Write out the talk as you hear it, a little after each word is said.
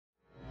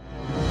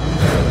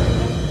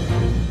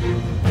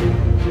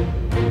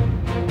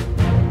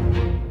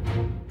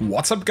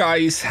What's up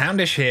guys,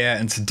 Houndish here,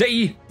 and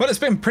today, well, it's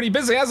been pretty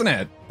busy, hasn't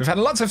it? We've had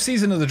lots of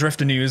Season of the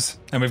Drifter news,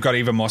 and we've got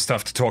even more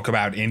stuff to talk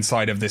about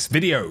inside of this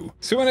video.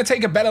 So we're going to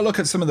take a better look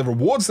at some of the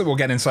rewards that we'll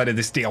get inside of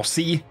this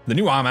DLC, the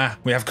new armor,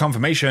 we have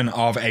confirmation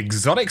of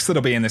exotics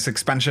that'll be in this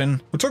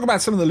expansion, we'll talk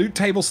about some of the loot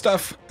table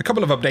stuff, a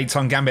couple of updates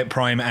on Gambit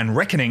Prime and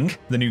Reckoning,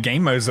 the new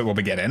game modes that we'll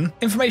be getting,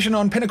 information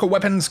on Pinnacle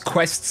weapons,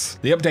 quests,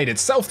 the update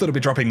itself that'll be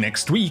dropping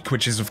next week,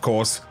 which is of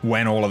course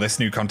when all of this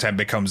new content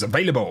becomes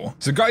available.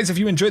 So guys, if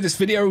you enjoyed this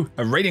video,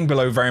 a rating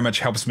below very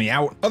much helps me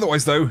out.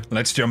 Otherwise though,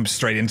 let's jump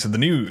straight into the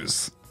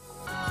news.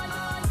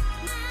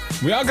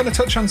 We are going to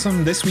touch on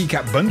some This Week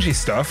at Bungie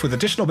stuff with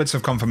additional bits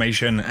of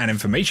confirmation and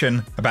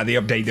information about the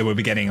update that we'll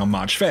be getting on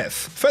March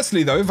 5th.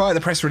 Firstly though, via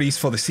the press release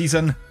for the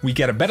season, we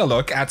get a better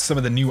look at some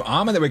of the new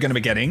armor that we're going to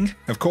be getting.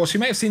 Of course, you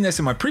may have seen this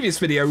in my previous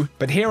video,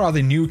 but here are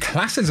the new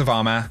classes of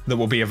armor that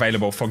will be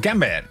available for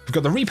Gambit. We've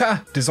got the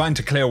Reaper, designed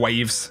to clear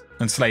waves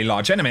and slay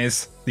large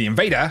enemies, the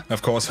Invader,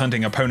 of course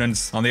hunting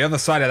opponents on the other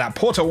side of that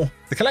portal,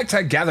 the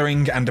Collector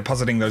gathering and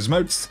depositing those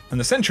motes, and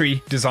the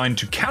Sentry, designed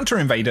to counter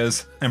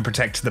invaders and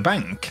protect the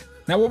bank.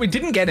 Now what we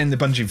didn't get in the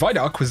Bungie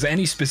Vidoc was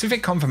any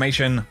specific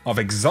confirmation of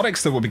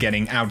exotics that we'll be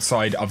getting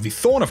outside of the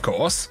Thorn, of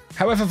course.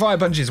 However, via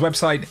Bungie's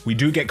website, we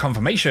do get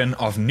confirmation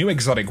of new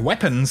exotic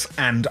weapons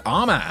and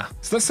armor.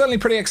 So that's certainly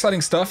pretty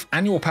exciting stuff.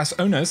 Annual Pass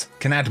owners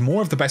can add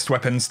more of the best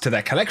weapons to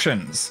their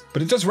collections.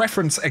 But it does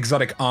reference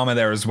exotic armor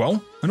there as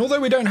well. And although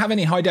we don't have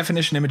any high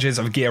definition images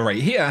of gear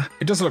right here,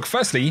 it does look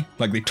firstly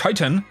like the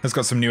Titan has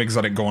got some new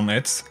exotic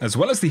gauntlets, as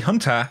well as the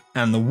Hunter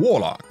and the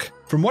Warlock.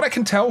 From what I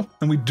can tell,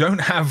 and we don't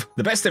have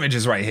the best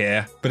images right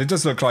here, but it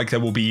does look like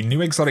there will be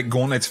new exotic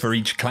gauntlets for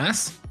each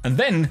class, and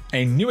then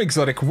a new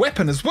exotic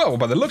weapon as well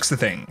by the looks of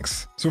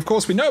things. So of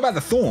course we know about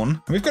the Thorn,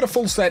 and we've got a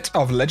full set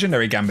of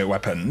legendary Gambit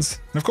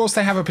weapons, and of course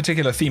they have a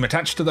particular theme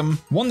attached to them.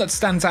 One that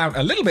stands out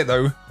a little bit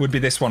though would be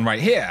this one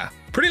right here.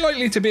 Pretty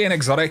likely to be an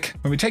exotic.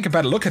 When we take a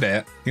better look at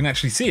it, you can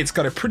actually see it's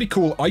got a pretty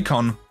cool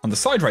icon on the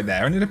side right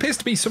there, and it appears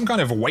to be some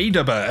kind of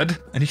wader bird.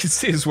 And you can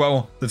see as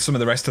well that some of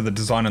the rest of the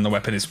design on the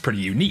weapon is pretty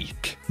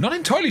unique. Not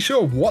entirely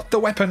sure what the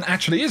weapon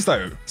actually is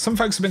though. Some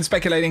folks have been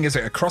speculating, is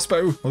it a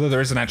crossbow? Although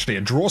there isn't actually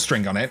a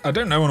drawstring on it. I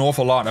don't know an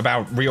awful lot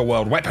about real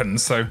world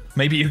weapons, so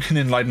maybe you can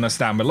enlighten us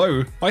down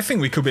below. I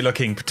think we could be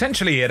looking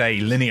potentially at a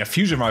linear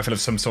fusion rifle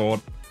of some sort.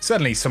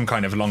 Certainly some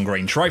kind of long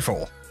range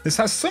rifle. This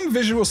has some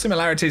visual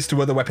similarities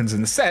to other weapons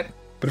in the set,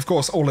 but of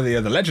course all of the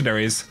other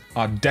legendaries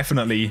are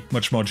definitely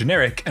much more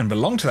generic and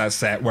belong to that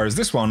set, whereas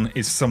this one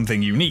is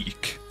something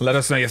unique. Let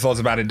us know your thoughts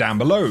about it down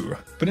below.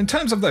 But in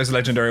terms of those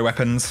legendary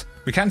weapons,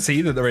 we can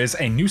see that there is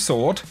a new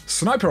sword,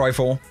 sniper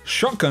rifle,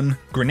 shotgun,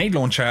 grenade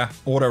launcher,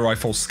 auto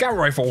rifle, scout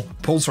rifle,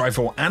 pulse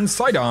rifle, and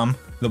sidearm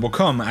that will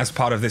come as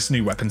part of this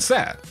new weapon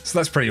set. So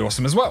that's pretty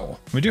awesome as well.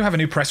 We do have a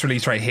new press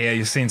release right here.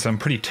 You're seeing some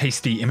pretty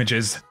tasty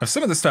images of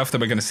some of the stuff that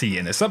we're going to see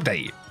in this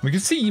update. We can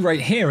see right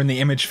here in the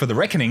image for the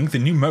Reckoning, the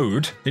new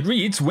mode, it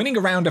reads, winning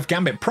a round of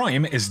Gambit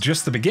Prime is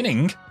just the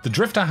beginning. The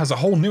Drifter has a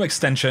whole new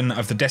extension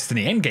of the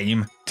Destiny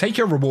endgame. Take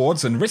your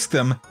rewards and risk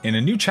them in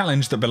a new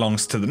challenge that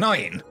belongs to the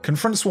Nine.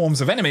 Confront swarms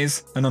of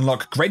enemies and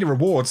unlock greater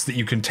rewards that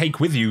you can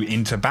take with you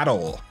into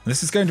battle.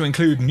 This is going to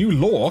include new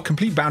lore,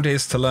 complete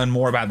bounties to learn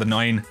more about the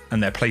Nine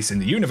and their place in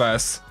the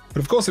universe.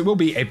 But of course it will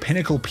be a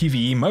Pinnacle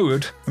PvE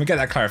mode, and we get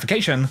that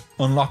clarification,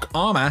 unlock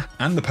armor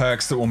and the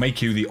perks that will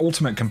make you the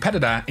ultimate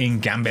competitor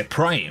in Gambit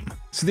Prime.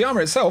 So the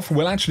armor itself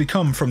will actually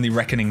come from the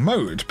Reckoning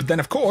mode, but then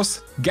of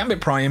course, Gambit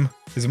Prime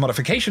is a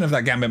modification of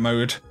that Gambit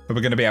mode, but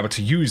we're going to be able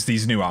to use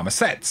these new armor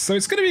sets, so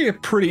it's going to be a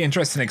pretty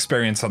interesting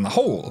experience on the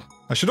whole.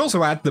 I should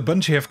also add that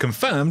Bungie have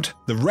confirmed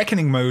the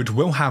Reckoning mode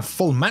will have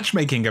full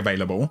matchmaking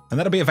available, and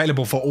that'll be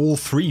available for all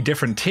 3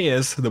 different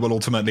tiers that will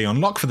ultimately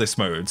unlock for this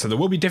mode, so there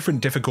will be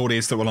different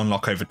difficulties that will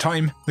unlock over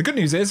time. The good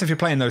news is, if you're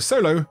playing those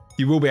solo,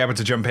 you will be able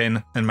to jump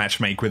in and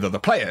matchmake with other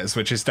players,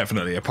 which is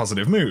definitely a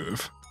positive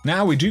move.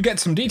 Now, we do get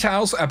some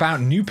details about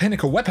new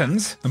Pinnacle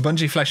weapons, and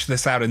Bungie fleshed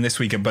this out in This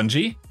Week at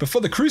Bungie, but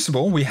for the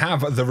Crucible, we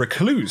have the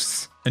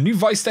Recluse. A new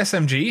Viced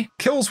SMG,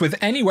 kills with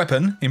any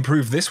weapon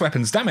improve this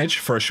weapon's damage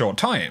for a short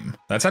time.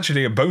 That's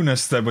actually a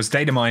bonus that was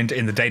data mined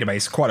in the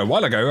database quite a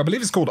while ago. I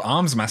believe it's called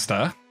Arms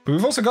Master. But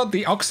we've also got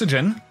the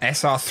Oxygen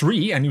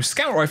SR3, a new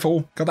scout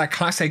rifle, got that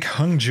classic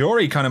Hung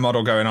Jury kind of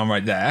model going on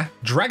right there.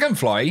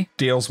 Dragonfly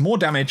deals more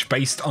damage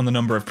based on the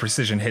number of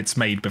precision hits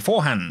made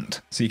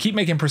beforehand. So you keep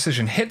making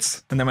precision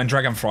hits, and then when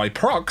Dragonfly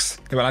procs,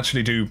 it will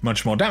actually do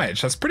much more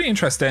damage. That's pretty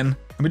interesting.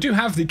 And we do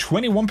have the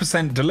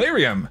 21%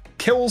 Delirium.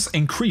 Kills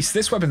increase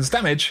this weapon's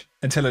damage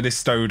until it is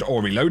stowed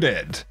or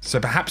reloaded.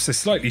 So perhaps a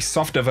slightly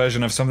softer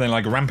version of something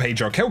like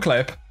Rampage or Kill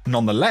Clip.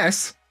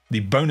 Nonetheless, the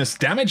bonus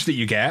damage that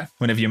you get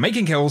whenever you're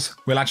making kills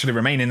will actually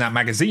remain in that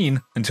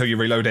magazine until you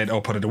reload it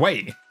or put it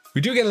away. We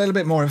do get a little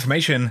bit more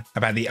information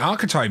about the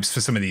archetypes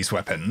for some of these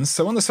weapons.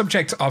 So on the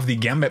subject of the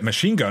Gambit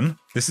machine gun,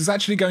 this is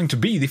actually going to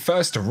be the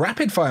first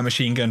rapid-fire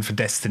machine gun for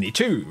Destiny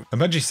 2.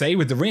 And Bungie say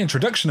with the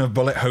reintroduction of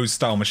bullet hose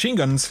style machine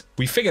guns,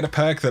 we figured a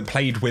perk that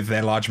played with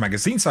their large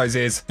magazine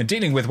sizes and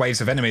dealing with waves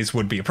of enemies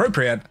would be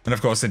appropriate. And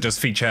of course it does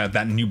feature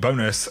that new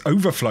bonus,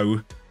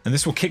 Overflow, and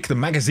this will kick the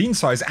magazine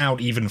size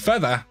out even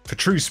further for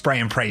true spray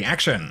and pray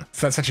action.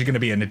 So that's actually going to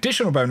be an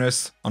additional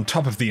bonus on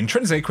top of the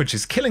intrinsic, which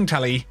is killing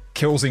tally.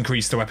 Kills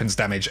increase the weapon's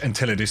damage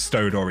until it is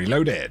stowed or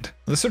reloaded.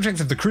 On the subject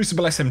of the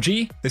Crucible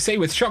SMG, they say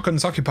with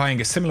shotguns occupying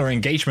a similar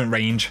engagement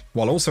range,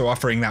 while also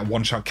offering that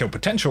one-shot kill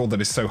potential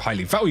that is so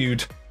highly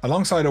valued,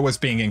 alongside always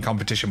being in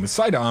competition with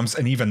sidearms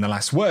and even the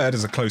last word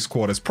as a close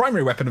quarters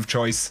primary weapon of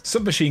choice,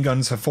 submachine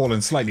guns have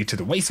fallen slightly to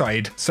the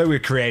wayside, so we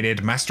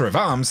created Master of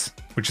Arms,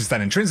 which is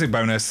that intrinsic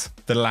bonus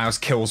that allows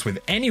kills with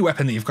any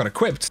weapon that you've got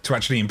equipped to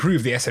actually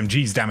improve the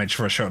SMG's damage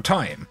for a short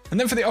time. And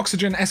then for the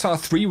Oxygen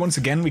SR3, once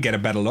again we get a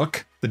better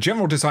look. The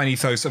general design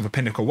ethos of a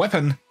Pinnacle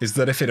weapon is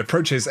that if it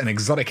approaches an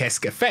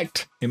exotic-esque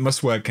effect, it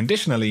must work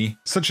conditionally,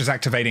 such as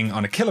activating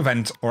on a kill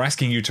event or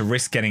asking you to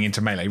risk getting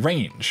into melee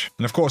range.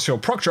 And of course you'll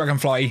proc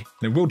Dragonfly,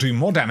 and it will do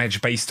more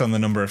damage based on the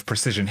number of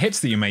precision hits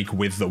that you make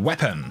with the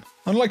weapon.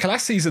 Unlike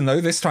last season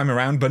though, this time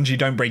around Bungie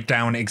don't break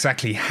down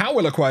exactly how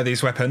we'll acquire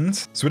these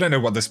weapons, so we don't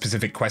know what the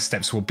specific quest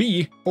steps will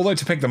be, although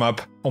to pick them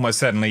up, almost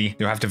certainly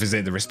you'll have to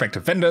visit the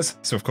respective vendors,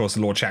 so of course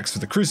Lord Shaxx for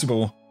the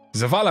Crucible,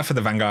 Zavala for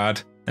the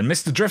Vanguard, and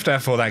Mr. Drifter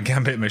for that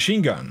Gambit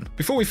machine gun.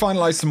 Before we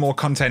finalize some more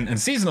content and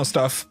seasonal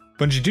stuff,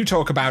 Bungie do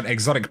talk about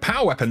exotic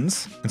power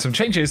weapons and some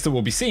changes that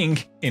we'll be seeing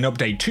in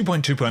update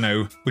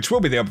 2.2.0, which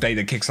will be the update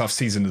that kicks off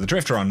Season of the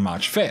Drifter on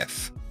March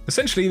 5th.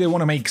 Essentially, they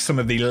want to make some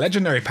of the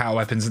legendary power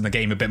weapons in the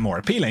game a bit more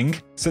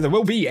appealing, so there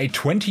will be a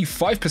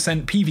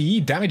 25%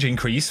 PvE damage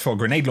increase for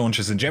grenade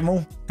launchers in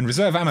general, and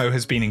reserve ammo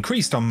has been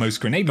increased on most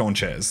grenade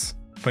launchers.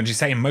 Bungie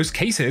say in most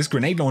cases,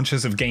 grenade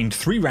launchers have gained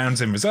 3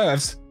 rounds in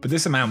reserves, but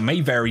this amount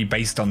may vary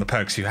based on the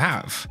perks you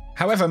have.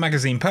 However,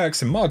 magazine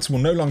perks and mods will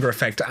no longer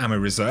affect ammo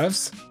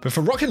reserves, but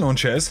for rocket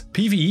launchers,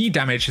 PvE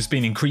damage has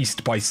been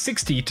increased by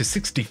 60 to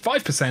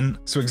 65%,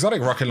 so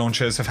exotic rocket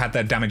launchers have had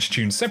their damage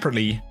tuned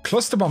separately.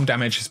 Cluster bomb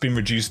damage has been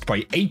reduced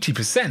by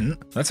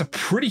 80%, that's a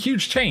pretty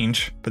huge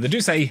change, but they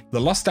do say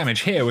the lost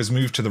damage here was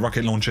moved to the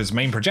rocket launcher's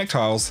main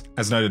projectiles,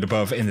 as noted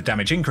above in the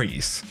damage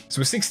increase.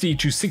 So a 60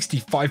 to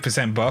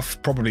 65% buff,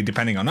 probably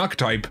depending on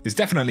archetype, is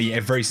definitely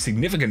a very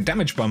significant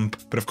damage bump,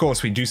 but of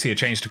course we do see a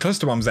change to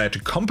cluster bombs there to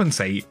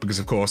compensate, because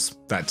of course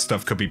that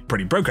stuff could be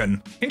pretty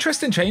broken.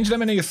 Interesting change, let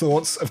me know your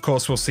thoughts. Of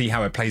course we'll see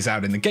how it plays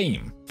out in the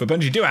game. But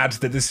Bungie do add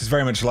that this is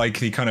very much like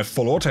the kind of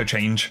full auto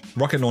change.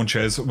 Rocket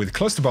launchers with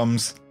cluster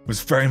bombs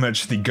was very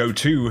much the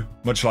go-to,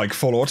 much like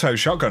full auto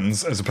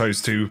shotguns as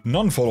opposed to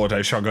non-full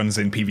auto shotguns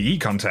in PvE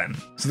content.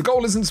 So the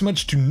goal isn't so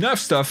much to nerf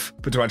stuff,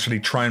 but to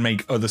actually try and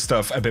make other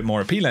stuff a bit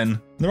more appealing.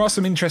 And there are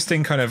some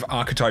interesting kind of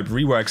archetype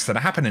reworks that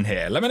are happening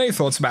here. Let me know your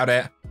thoughts about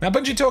it. Now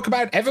Bungie talk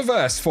about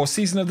Eververse for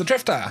Season of the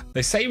Drifter.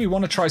 They say we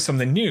want to try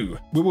something new.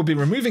 We will be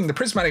removing the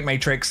prismatic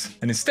matrix,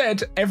 and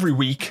instead, every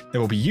week, there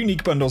will be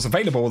unique bundles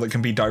available that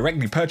can be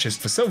directly purchased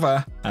for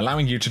silver,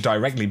 allowing you to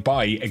directly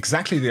buy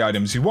exactly the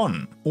items you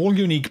want. All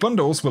unique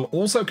bundles will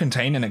also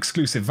contain an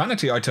exclusive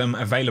vanity item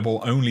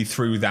available only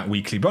through that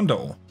weekly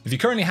bundle. If you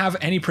currently have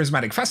any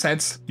prismatic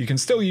facets, you can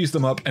still use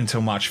them up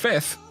until March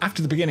 5th.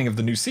 After the beginning of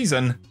the new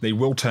season, they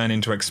will turn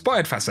into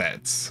expired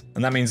facets,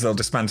 and that means they'll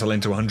dismantle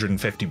into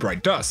 150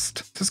 bright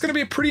dust. So it's going to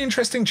be a pretty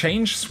interesting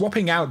change,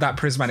 swapping out that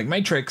prismatic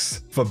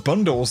matrix for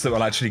bundles that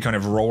will actually kind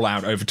of roll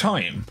out over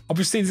time.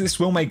 Obviously this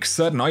will make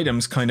certain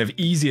items kind of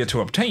easier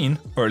to obtain,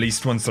 or at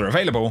least once they're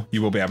available,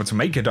 you will be able to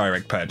make a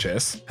direct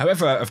purchase.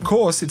 However, of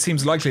course, it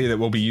seems likely that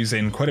we'll be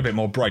using quite a bit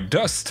more bright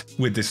dust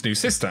with this new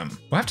system.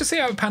 We'll have to see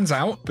how it pans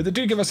out, but they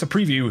do give us a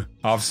preview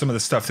of some of the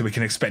stuff that we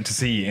can expect to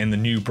see in the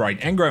new bright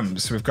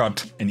engrams. We've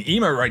got an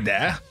emote right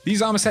there.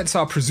 These armor sets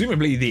are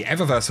presumably the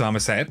Eververse armor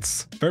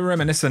sets, very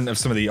reminiscent of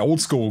some of the old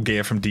school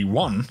gear from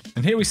D1.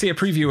 And here we see a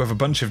preview of a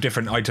bunch of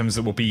different items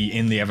that will be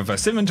in the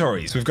Eververse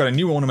inventory. So we've got a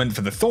new ornament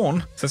for the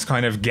Thorn, so that's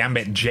kind of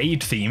Gambit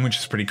Jade theme, which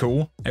is pretty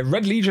cool. A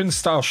Red Legion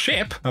style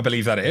ship, I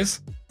believe that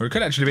is. Or it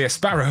could actually be a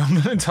Sparrow, I'm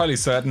not entirely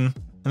certain.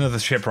 Another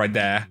ship right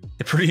there.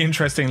 A pretty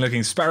interesting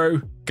looking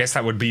Sparrow. Guess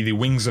that would be the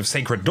Wings of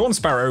Sacred Dawn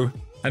Sparrow.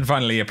 And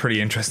finally, a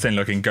pretty interesting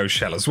looking ghost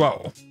shell as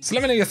well. So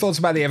let me know your thoughts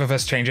about the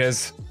Eververse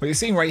changes. What you're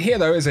seeing right here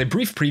though is a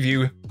brief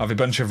preview of a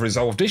bunch of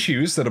resolved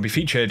issues that'll be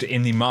featured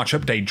in the March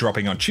update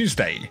dropping on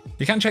Tuesday.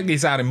 You can check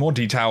these out in more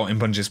detail in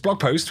Bungie's blog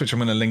post, which I'm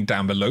going to link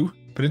down below.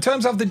 But in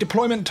terms of the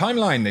deployment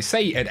timeline, they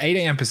say at 8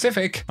 AM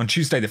Pacific on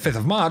Tuesday the 5th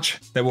of March,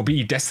 there will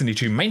be Destiny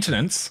 2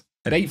 maintenance.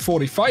 At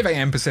 8:45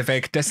 AM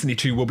Pacific, Destiny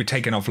 2 will be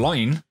taken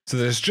offline, so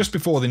that it's just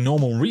before the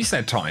normal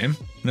reset time.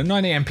 And at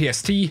 9 AM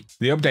PST,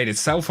 the update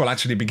itself will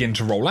actually begin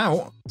to roll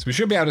out, so we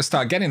should be able to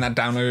start getting that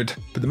download,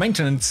 but the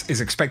maintenance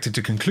is expected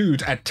to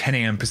conclude at 10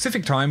 AM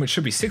Pacific time, which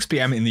should be 6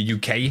 PM in the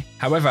UK.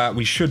 However,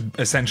 we should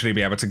essentially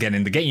be able to get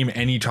in the game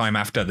anytime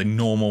after the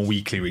normal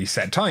weekly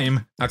reset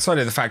time, outside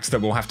of the fact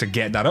that we'll have to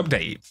get that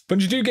update.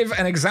 Bungie do give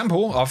an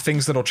example of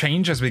things that'll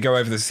change as we go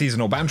over the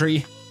seasonal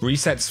boundary.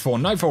 Resets for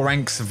Nightfall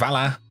ranks,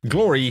 Valor,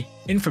 Glory,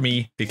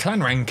 Infamy, the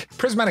Clan rank,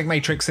 Prismatic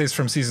Matrixes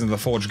from Season of the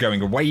Forge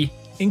going away,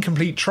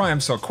 incomplete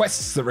triumphs or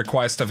quests that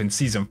require stuff in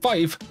Season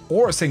 5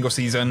 or a single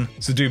season,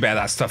 so do bear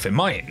that stuff in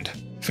mind.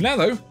 For now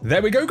though,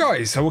 there we go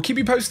guys, I will keep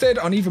you posted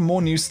on even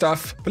more new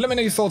stuff, but let me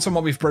know your thoughts on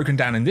what we've broken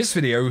down in this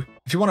video.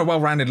 If you want a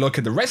well-rounded look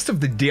at the rest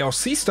of the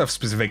DLC stuff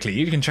specifically,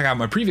 you can check out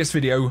my previous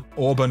video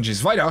or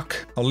Bungie's Vidoc.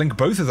 I'll link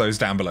both of those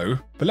down below.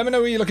 But let me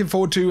know what you're looking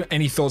forward to,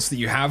 any thoughts that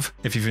you have.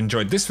 If you've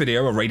enjoyed this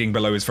video, a rating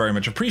below is very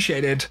much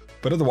appreciated.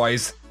 But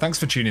otherwise, thanks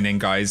for tuning in,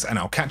 guys, and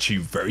I'll catch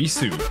you very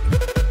soon.